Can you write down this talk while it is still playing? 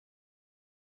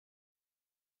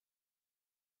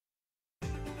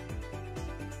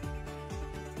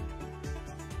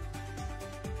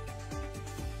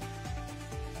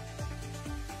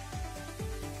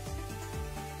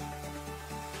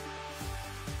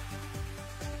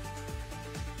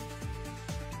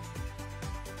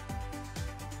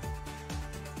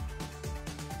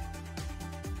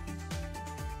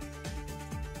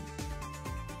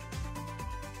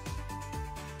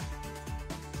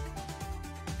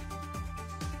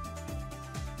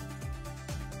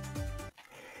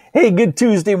Hey, good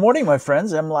Tuesday morning, my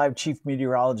friends. MLive Chief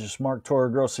Meteorologist Mark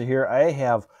Torregrossa here. I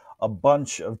have a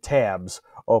bunch of tabs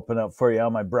open up for you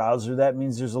on my browser. That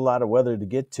means there's a lot of weather to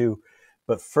get to.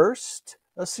 But first,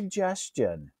 a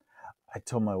suggestion. I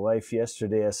told my wife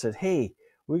yesterday, I said, hey,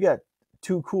 we got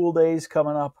 2 cool days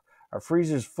coming up. Our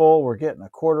freezer's full. We're getting a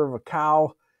quarter of a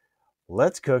cow.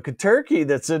 Let's cook a turkey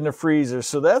that's in the freezer.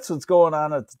 So that's what's going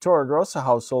on at the Torregrossa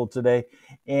household today.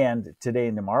 And today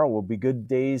and tomorrow will be good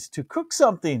days to cook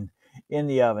something in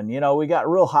the oven. You know, we got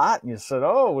real hot and you said,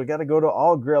 oh, we got to go to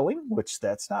all grilling, which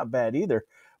that's not bad either.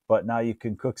 But now you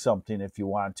can cook something if you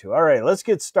want to. All right, let's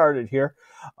get started here.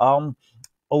 A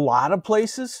lot of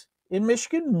places in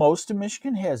Michigan, most of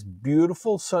Michigan has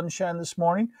beautiful sunshine this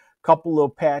morning. A couple little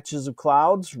patches of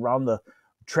clouds around the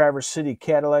Traverse City,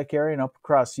 Cadillac area and up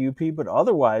across the UP, but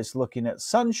otherwise looking at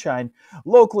sunshine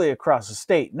locally across the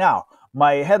state. Now,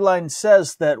 my headline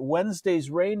says that Wednesday's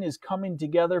rain is coming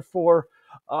together for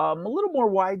a little more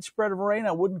widespread of rain.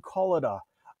 I wouldn't call it a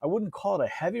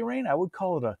heavy rain. I would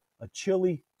call it a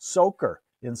chilly soaker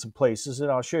in some places,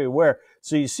 and I'll show you where.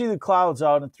 So you see the clouds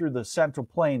out and through the central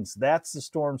plains. That's the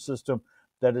storm system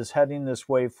that is heading this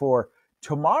way for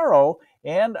tomorrow.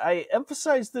 And I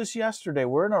emphasized this yesterday.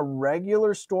 We're in a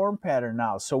regular storm pattern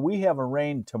now. So we have a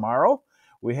rain tomorrow.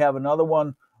 We have another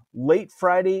one late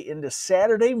Friday into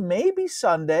Saturday, maybe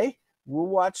Sunday. We'll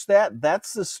watch that.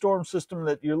 That's the storm system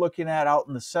that you're looking at out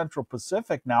in the central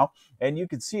Pacific now. And you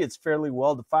can see it's fairly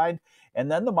well defined.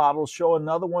 And then the models show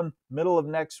another one middle of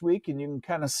next week. And you can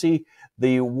kind of see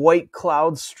the white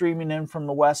clouds streaming in from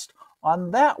the west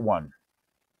on that one.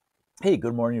 Hey,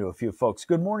 good morning to a few folks.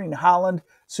 Good morning, Holland.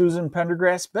 Susan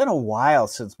Pendergrass. Been a while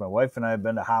since my wife and I have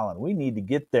been to Holland. We need to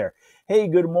get there. Hey,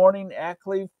 good morning,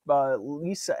 Ackley.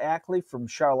 Lisa Ackley from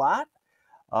Charlotte.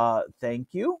 Thank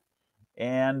you.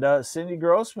 And Cindy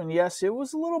Grossman. Yes, it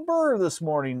was a little burr this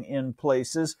morning in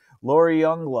places. Lori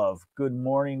Younglove. Good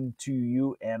morning to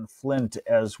you and Flint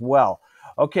as well.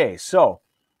 Okay, so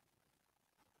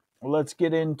let's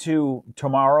get into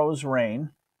tomorrow's rain.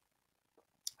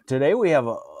 Today we have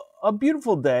a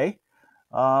beautiful day.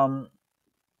 You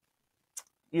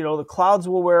know, the clouds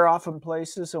will wear off in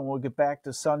places and we'll get back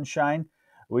to sunshine.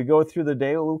 We go through the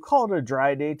day. We'll call it a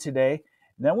dry day today.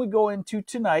 And then we go into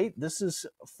tonight. This is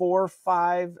 4,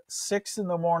 5, 6 in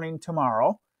the morning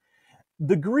tomorrow.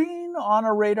 The green on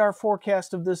a radar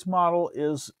forecast of this model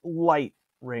is light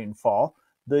rainfall.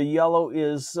 The yellow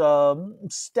is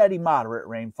steady, moderate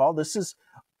rainfall. This is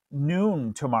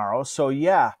noon tomorrow. So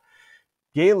yeah,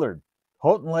 Gaylord,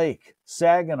 Houghton Lake,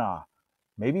 Saginaw,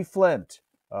 maybe Flint,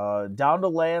 down to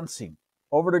Lansing,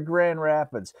 over to Grand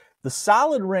Rapids. The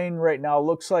solid rain right now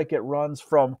looks like it runs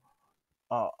from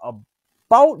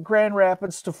about Grand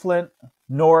Rapids to Flint,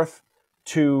 north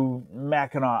to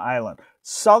Mackinac Island.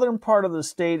 Southern part of the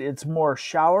state, it's more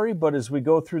showery, but as we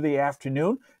go through the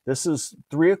afternoon, this is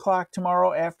 3 o'clock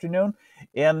tomorrow afternoon,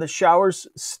 and the showers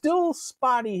still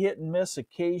spotty hit and miss,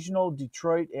 occasional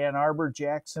Detroit, Ann Arbor,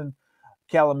 Jackson,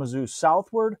 Kalamazoo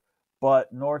southward,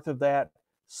 but north of that,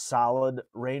 solid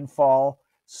rainfall.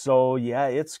 So yeah,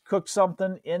 it's cook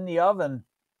something in the oven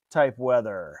type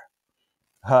weather.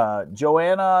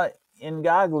 Joanna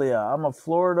Ingaglia, I'm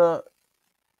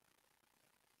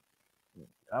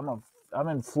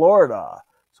in Florida,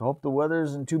 so hope the weather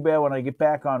isn't too bad when I get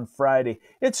back on Friday.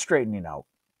 It's straightening out.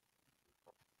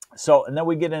 So, and then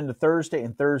we get into Thursday,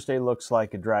 and Thursday looks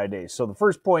like a dry day. So the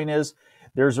first point is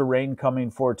there's a rain coming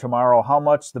for tomorrow. How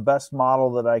much? The best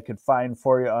model that I could find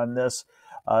for you on this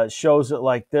shows it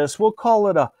like this. We'll call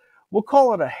it a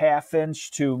half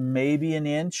inch to maybe an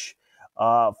inch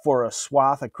for a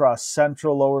swath across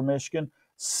central lower Michigan.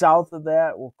 South of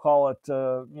that, we'll call it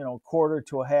quarter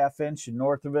to a half inch, and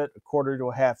north of it, a quarter to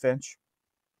a half inch.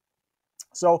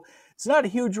 So it's not a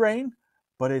huge rain,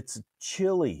 but it's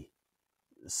chilly,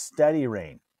 steady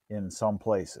rain in some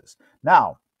places.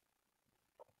 Now,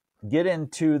 get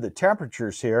into the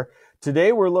temperatures here.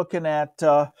 Today we're looking at,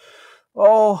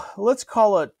 let's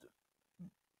call it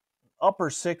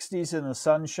upper 60s in the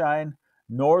sunshine.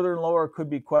 Northern lower could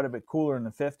be quite a bit cooler in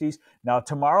the 50s. Now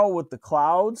tomorrow with the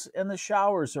clouds and the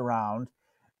showers around,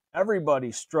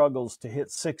 everybody struggles to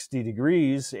hit 60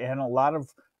 degrees, and a lot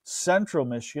of central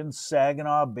Michigan,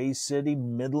 Saginaw, Bay City,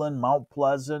 Midland, Mount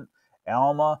Pleasant,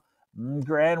 Alma,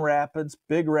 Grand Rapids,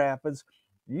 Big Rapids,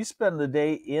 you spend the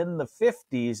day in the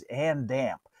 50s and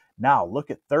damp. Now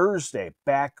look at Thursday,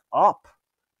 back up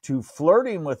to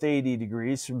flirting with 80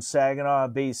 degrees from Saginaw,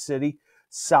 Bay City,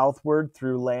 southward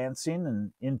through Lansing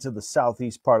and into the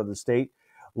southeast part of the state.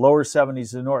 Lower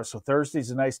 70s to north. So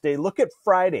Thursday's a nice day. Look at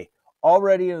Friday.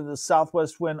 Already into the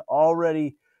southwest wind,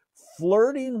 already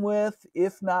flirting with,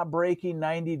 if not breaking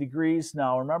 90 degrees.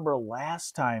 Now, remember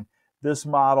last time this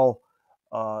model,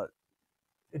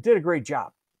 it did a great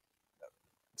job.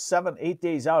 7-8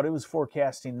 days out, it was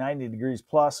forecasting 90 degrees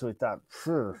plus. So we thought,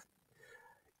 phew.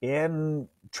 In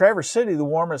Traverse City, the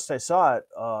warmest I saw it,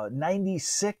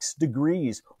 96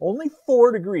 degrees, only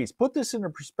 4 degrees. Put this into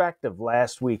perspective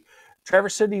last week.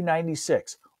 Traverse City,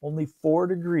 96, only 4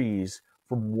 degrees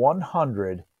from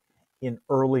 100 in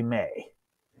early May.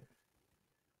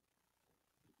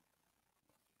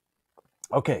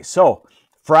 Okay, so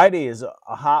Friday is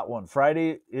a hot one.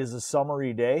 Friday is a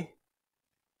summery day.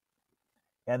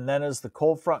 And then as the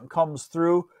cold front comes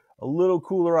through, a little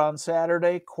cooler on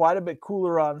Saturday, quite a bit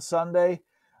cooler on Sunday.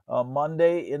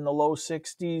 Monday in the low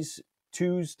 60s.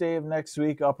 Tuesday of next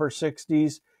week, upper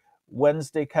 60s.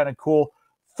 Wednesday, kind of cool.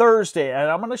 Thursday,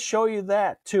 and I'm going to show you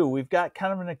that too. We've got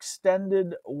kind of an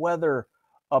extended weather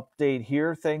update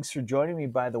here. Thanks for joining me,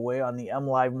 by the way, on the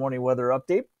MLive Morning Weather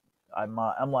Update. I'm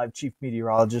MLive Chief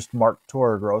Meteorologist Mark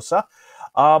Torregrossa.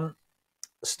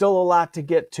 Still a lot to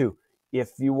get to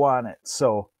if you want it.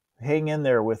 So hang in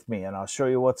there with me and I'll show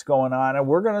you what's going on. And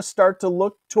we're going to start to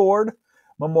look toward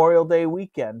Memorial Day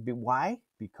weekend. Why?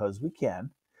 Because we can.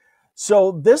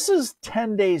 So this is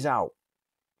 10 days out.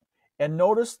 And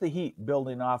notice the heat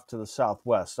building off to the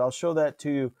southwest. I'll show that to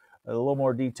you in a little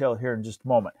more detail here in just a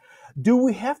moment. Do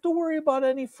we have to worry about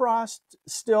any frost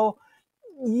still?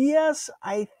 Yes,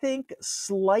 I think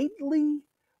slightly,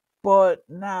 but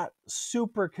not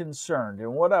super concerned.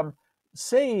 And what I'm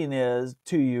saying is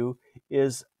to you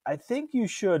is I think you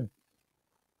should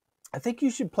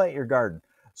plant your garden.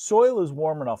 Soil is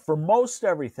warm enough for most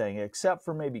everything except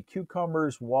for maybe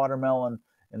cucumbers, watermelon,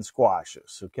 and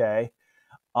squashes, okay?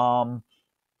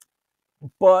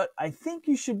 But I think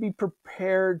you should be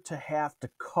prepared to have to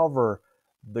cover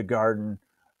the garden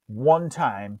one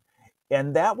time,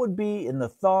 and that would be in the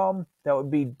thumb, that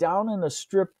would be down in a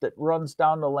strip that runs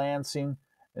down to Lansing,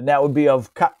 and that would be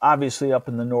obviously up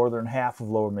in the northern half of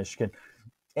Lower Michigan.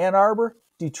 Ann Arbor,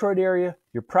 Detroit area,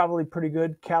 you're probably pretty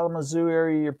good. Kalamazoo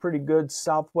area, you're pretty good.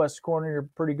 Southwest corner, you're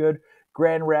pretty good.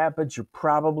 Grand Rapids, you're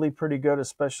probably pretty good,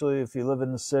 especially if you live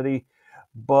in the city.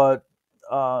 But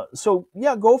so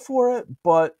yeah, go for it,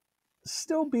 but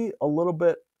still be a little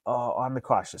bit on the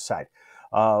cautious side.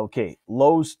 Okay,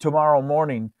 lows tomorrow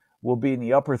morning will be in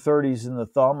the upper 30s in the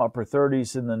thumb, upper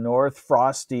 30s in the north,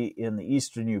 frosty in the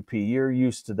eastern UP. You're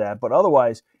used to that, but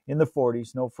otherwise in the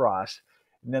 40s, no frost.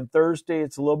 And then Thursday,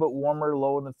 it's a little bit warmer,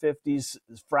 low in the 50s.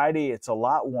 Friday, it's a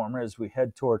lot warmer as we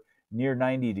head toward near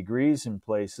 90 degrees in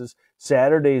places.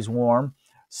 Saturday's warm.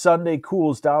 Sunday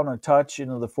cools down a touch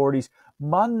into the 40s.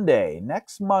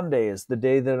 Next Monday is the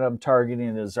day that I'm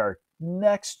targeting as our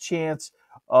next chance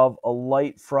of a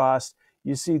light frost.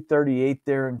 You see 38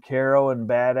 there in Caro and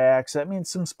Bad Axe. That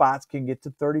means some spots can get to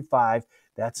 35.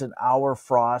 That's an hour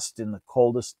frost in the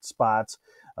coldest spots.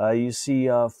 You see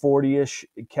 40-ish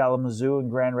Kalamazoo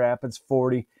and Grand Rapids,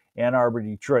 40 Ann Arbor,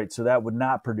 Detroit. So that would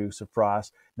not produce a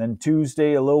frost. Then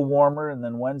Tuesday a little warmer, and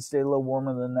then Wednesday a little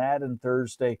warmer than that, and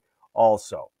Thursday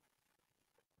also.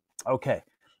 Okay.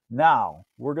 Now,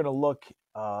 we're going to look,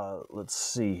 let's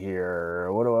see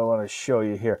here. What do I want to show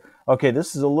you here? Okay,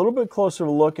 this is a little bit closer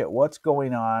look at what's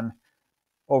going on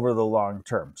over the long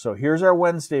term. So here's our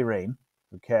Wednesday rain,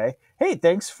 okay? Hey,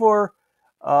 thanks for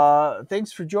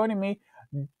joining me.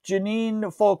 Janine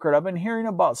Folkert, I've been hearing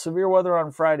about severe weather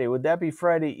on Friday. Would that be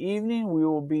Friday evening? We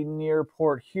will be near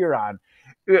Port Huron.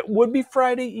 It would be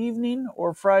Friday evening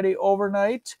or Friday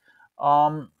overnight.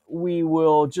 We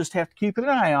will just have to keep an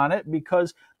eye on it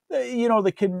because you know,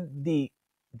 the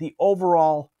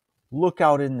overall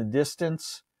lookout in the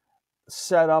distance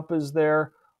setup is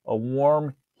there. A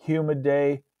warm, humid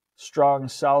day, strong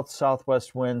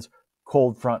southwest winds,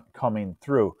 cold front coming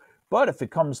through. But if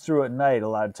it comes through at night, a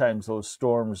lot of times those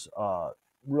storms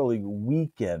really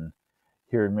weaken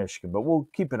here in Michigan. But we'll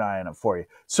keep an eye on it for you.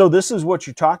 So this is what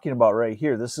you're talking about right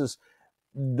here.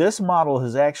 This model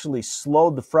has actually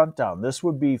slowed the front down. This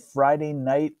would be Friday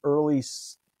night,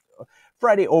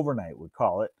 Friday overnight, we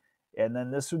call it. And then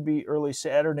this would be early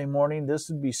Saturday morning. This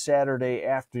would be Saturday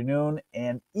afternoon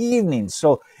and evening.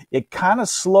 So it kind of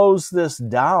slows this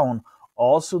down.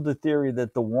 Also, the theory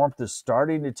that the warmth is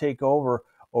starting to take over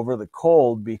the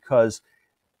cold because,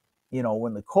 you know,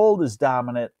 when the cold is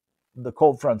dominant, the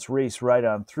cold fronts race right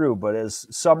on through. But as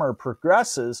summer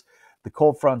progresses, the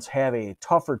cold fronts have a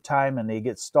tougher time and they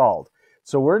get stalled.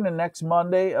 So we're in the next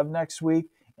Monday of next week.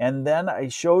 And then I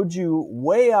showed you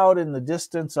way out in the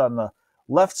distance on the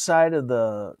left side of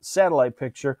the satellite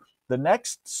picture, the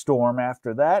next storm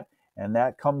after that, and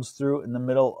that comes through in the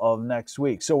middle of next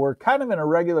week. So we're kind of in a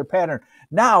regular pattern.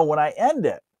 Now, when I end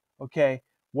it, okay,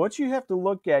 what you have to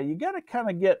look at, you got to kind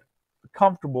of get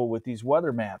comfortable with these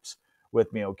weather maps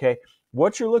with me, okay?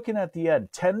 What you're looking at the end,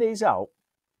 10 days out,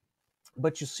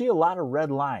 but you see a lot of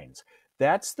red lines.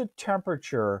 That's the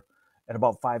temperature at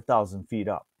about 5,000 feet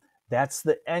up. That's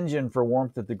the engine for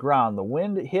warmth at the ground. The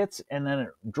wind hits and then it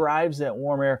drives that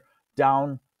warm air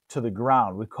down to the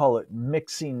ground. We call it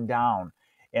mixing down.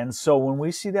 And so when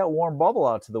we see that warm bubble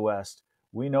out to the west,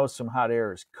 we know some hot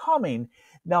air is coming.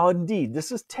 Now, indeed,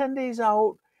 this is 10 days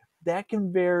out. That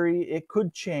can vary. It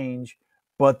could change.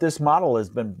 But this model has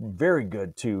been very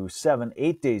good to 7,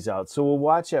 8 days out. So we'll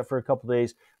watch that for a couple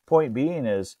days. Point being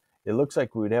is it looks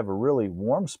like we would have a really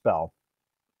warm spell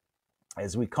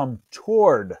as we come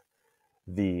toward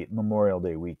the Memorial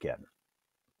Day weekend.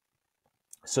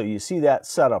 So you see that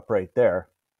setup right there,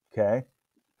 okay?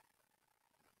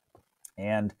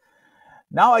 And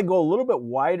now I go a little bit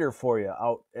wider for you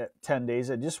out at 10 days.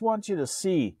 I just want you to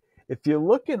see, if you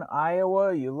look in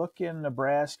Iowa, you look in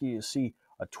Nebraska, you see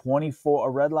a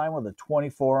red line with a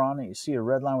 24 on it. You see a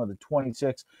red line with a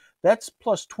 26. That's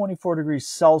plus 24 degrees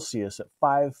Celsius at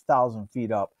 5,000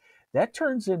 feet up. That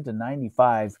turns into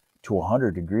 95 to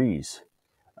 100 degrees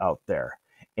out there.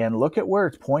 And look at where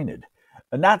it's pointed.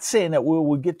 I'm not saying that we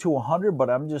will get to 100, but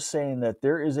I'm just saying that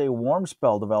there is a warm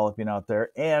spell developing out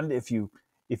there. And if you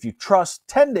trust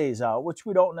 10 days out, which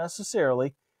we don't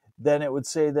necessarily, then it would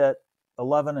say that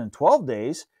 11 and 12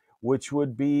 days, which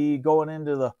would be going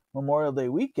into the Memorial Day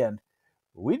weekend,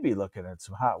 we'd be looking at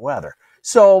some hot weather.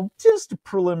 So just a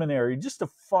preliminary, just a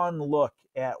fun look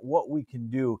at what we can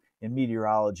do in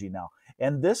meteorology now.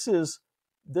 And this is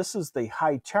the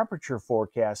high temperature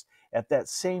forecast at that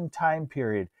same time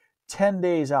period, 10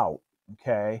 days out,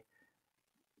 okay?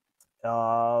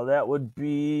 That would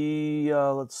be,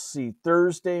 let's see,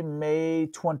 Thursday, May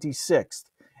 26th.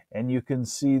 And you can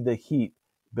see the heat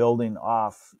building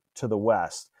off to the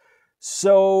west.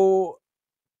 So,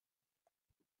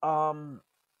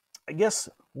 I guess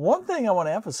one thing I want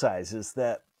to emphasize is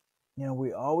that,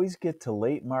 we always get to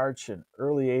late March and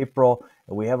early April,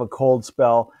 and we have a cold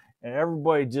spell, and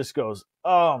everybody just goes,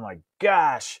 oh my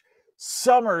gosh,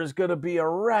 summer is going to be a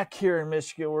wreck here in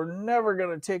Michigan. We're never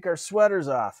going to take our sweaters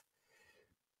off.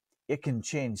 It can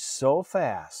change so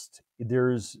fast.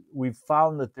 We've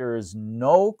found that there is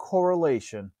no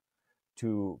correlation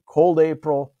to cold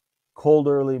April, cold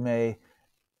early May,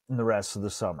 and the rest of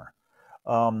the summer.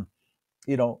 The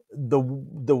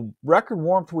record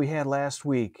warmth we had last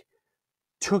week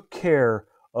took care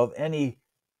of any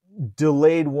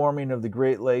delayed warming of the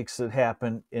Great Lakes that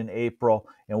happened in April,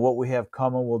 and what we have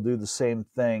coming will do the same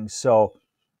thing. So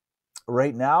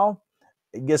right now,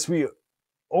 I guess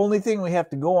only thing we have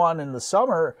to go on in the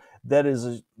summer that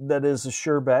is a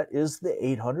sure bet is the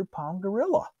 800-pound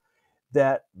gorilla,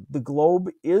 that the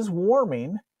globe is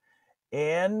warming,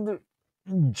 and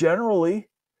generally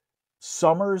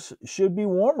summers should be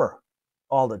warmer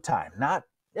all the time. Not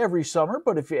every summer,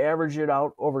 but if you average it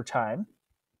out over time.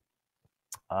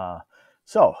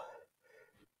 So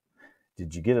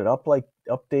did you get an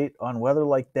update on weather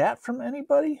like that from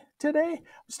anybody today?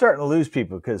 I'm starting to lose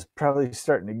people because probably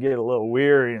starting to get a little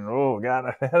weary and, oh God,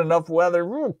 I've had enough weather.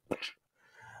 All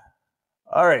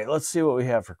right, let's see what we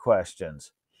have for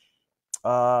questions.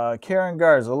 Karen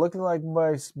Garza, looking like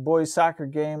my boys' soccer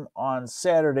game on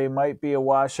Saturday might be a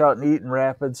washout in Eaton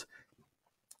Rapids.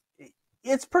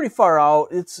 It's pretty far out.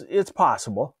 It's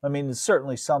possible. I mean, it's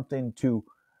certainly something to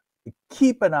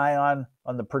keep an eye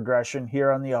on the progression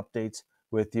here on the updates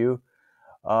with you.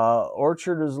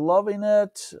 Orchard is loving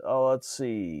it. Let's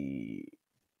see.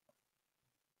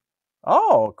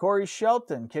 Oh, Corey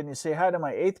Shelton, can you say hi to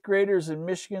my 8th graders in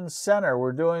Michigan Center?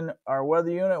 We're doing our weather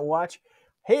unit watch.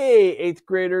 Hey, 8th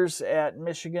graders at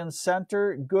Michigan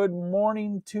Center, good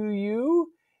morning to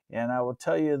you. And I will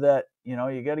tell you that,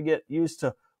 you got to get used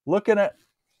to looking at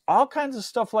all kinds of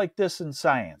stuff like this in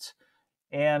science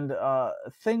and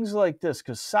things like this,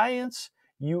 because science,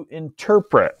 you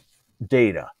interpret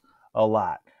data a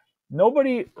lot.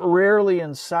 Nobody rarely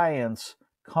in science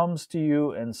comes to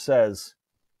you and says,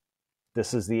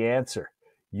 this is the answer.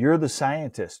 You're the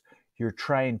scientist. You're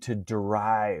trying to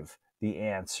derive the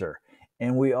answer.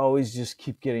 And we always just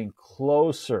keep getting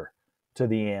closer to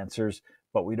the answers,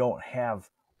 but we don't have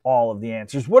all of the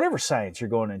answers. Whatever science you're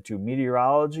going into,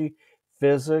 meteorology,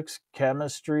 physics,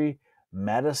 chemistry,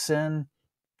 medicine,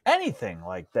 anything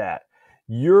like that,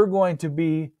 you're going to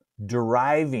be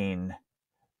deriving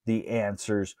the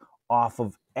answers off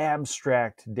of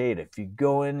abstract data. If you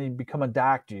go in and you become a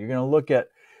doctor, you're going to look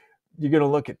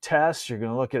at tests, you're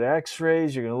going to look at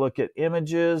x-rays, you're going to look at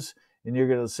images, and you're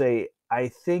going to say, I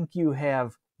think you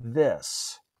have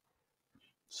this.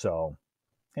 So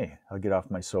Hey, I'll get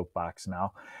off my soapbox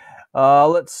now.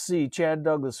 Let's see. Chad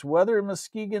Douglas. Weather in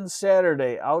Muskegon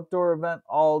Saturday. Outdoor event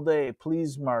all day.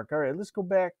 Please, Mark. All right, let's go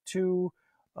back to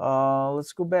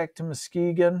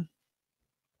Muskegon.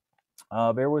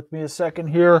 Bear with me a second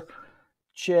here,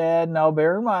 Chad. Now,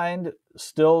 bear in mind,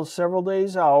 still several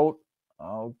days out.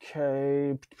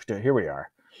 Okay, here we are.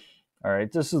 All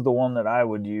right, this is the one that I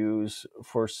would use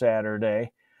for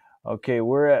Saturday. Okay,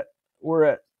 we're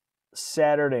at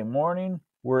Saturday morning.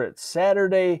 We're at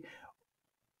Saturday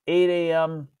 8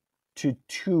 a.m. to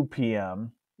 2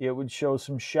 p.m. It would show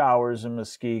some showers in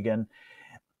Muskegon.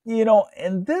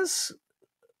 And this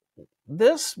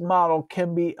model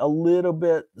can be a little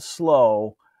bit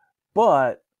slow,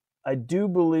 but I do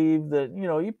believe that,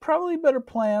 you probably better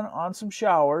plan on some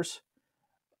showers.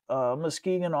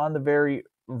 Muskegon on the very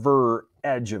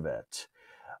edge of it.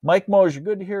 Mike Mosier,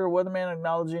 good to hear a weatherman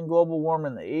acknowledging global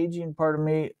warming. The aging part of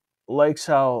me likes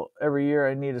how every year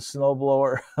I need a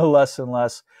snowblower less and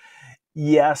less.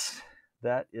 Yes,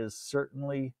 that is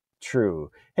certainly true.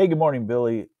 Hey, good morning,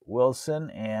 Billy Wilson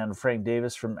and Frank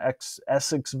Davis from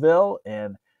Essexville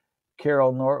and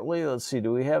Carol Nortley. Let's see,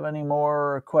 do we have any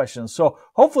more questions? So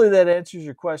hopefully that answers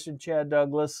your question, Chad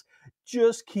Douglas.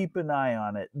 Just keep an eye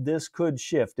on it. This could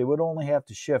shift. It would only have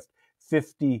to shift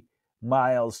 50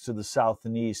 miles to the south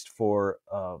and east for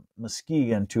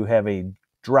Muskegon to have a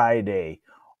dry day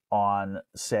on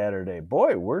Saturday.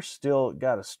 Boy, we're still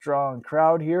got a strong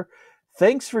crowd here.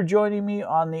 Thanks for joining me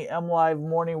on the MLive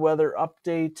Morning Weather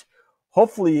Update.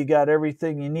 Hopefully you got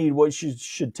everything you need. What you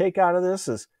should take out of this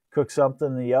is cook something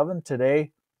in the oven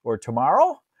today or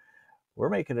tomorrow. We're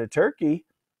making a turkey.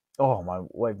 Oh, my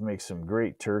wife makes some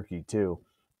great turkey too.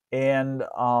 And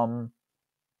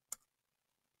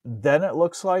then it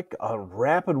looks like a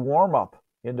rapid warm-up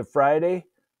into Friday,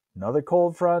 another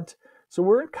cold front. So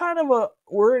we're in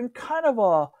kind of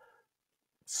a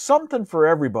something for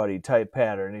everybody type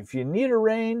pattern. If you need a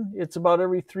rain, it's about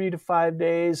every 3 to 5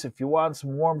 days. If you want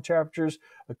some warm temperatures,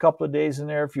 a couple of days in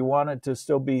there. If you want it to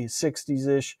still be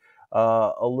 60s-ish,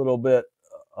 a little bit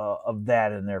of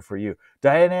that in there for you.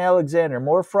 Diana Alexander,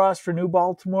 more frost for New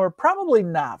Baltimore? Probably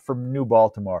not from New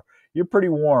Baltimore. You're pretty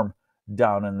warm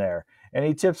down in there.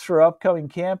 Any tips for upcoming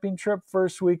camping trip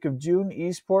first week of June,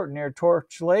 Eastport near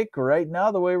Torch Lake? Right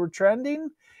now, the way we're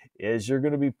trending is you're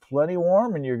going to be plenty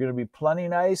warm and you're going to be plenty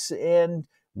nice, and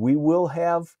we will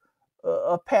have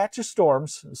a patch of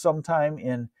storms sometime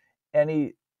in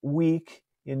any week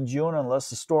in June unless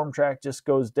the storm track just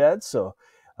goes dead. So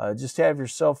just have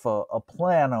yourself a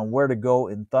plan on where to go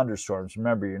in thunderstorms.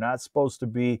 Remember, you're not supposed to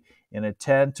be in a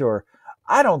tent, or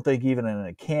I don't think even in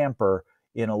a camper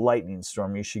in a lightning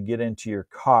storm. You should get into your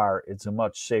car. It's a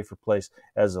much safer place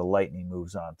as the lightning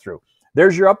moves on through.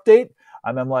 There's your update.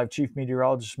 I'm MLive Chief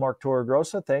Meteorologist Mark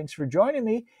Torregrossa. Thanks for joining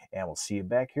me, and we'll see you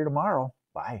back here tomorrow.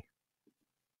 Bye.